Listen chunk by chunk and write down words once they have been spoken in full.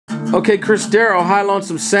Okay, Chris Darrow, High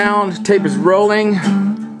Lonesome Sound. Tape is rolling.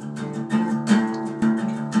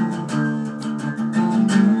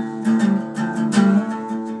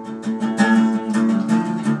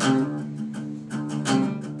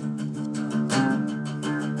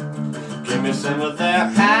 Give me some of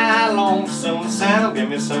that high lonesome sound. Give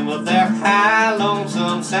me some of that high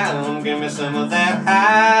lonesome sound. Give me some of that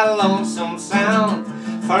high lonesome sound.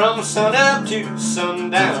 From sun up to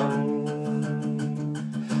sundown.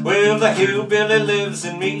 Well, the hillbilly lives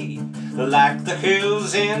in me, like the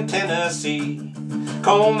hills in Tennessee.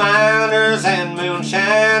 Coal miners and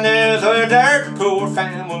moonshiners are a dirt poor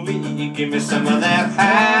family. Give me some of that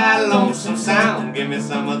high lonesome sound. Give me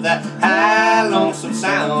some of that high lonesome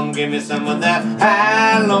sound. Give me some of that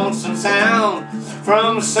high lonesome sound.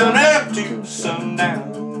 From sun up to sundown.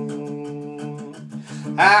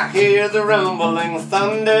 I hear the rumbling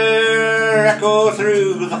thunder echo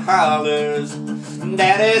through the hollers.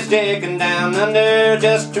 Daddy's digging down under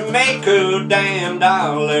just to make a damn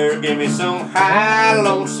dollar. Give me some high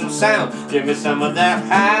lonesome sound. Give me some of that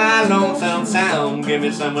high lonesome sound. Give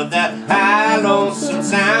me some of that high lonesome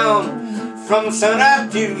sound. From sun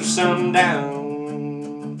up to sundown.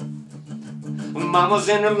 Mama's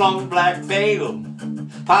in her long black veil.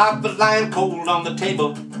 Papa's lying cold on the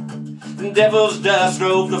table. Devil's dust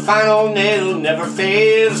drove the final nail. Never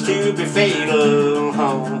fails to be fatal.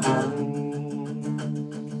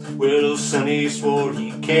 Well, Sonny swore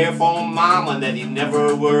he'd care for Mama, that he'd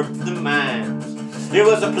never worked the mines. It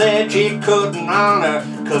was a pledge he couldn't honor,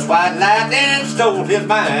 'cause white lightning stole his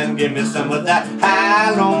mind. Give me some of that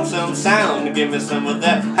high lonesome sound. Give me some of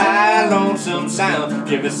that high lonesome sound.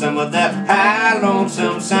 Give me some of that high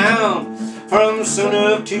lonesome sound. From sun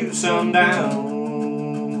up to sundown.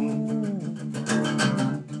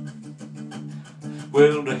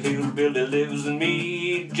 Well, the hillbilly lives in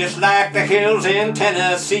me, just like the hills in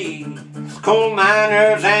Tennessee. Coal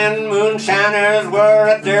miners and moonshiners were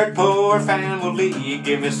a dirt poor family.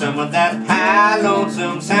 Give me some of that high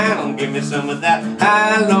lonesome sound. Give me some of that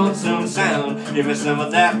high lonesome sound. Give me some of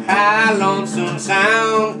that high lonesome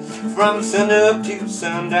sound. From sun up to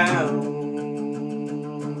sundown.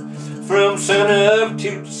 From sun up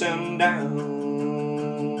to sundown.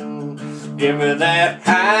 Give me that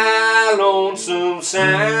high lonesome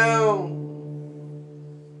sound.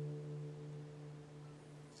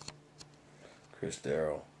 Chris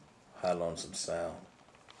Darrow, High Lonesome Sound.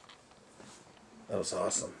 That was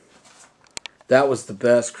awesome. That was the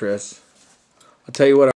best, Chris. I'll tell you what.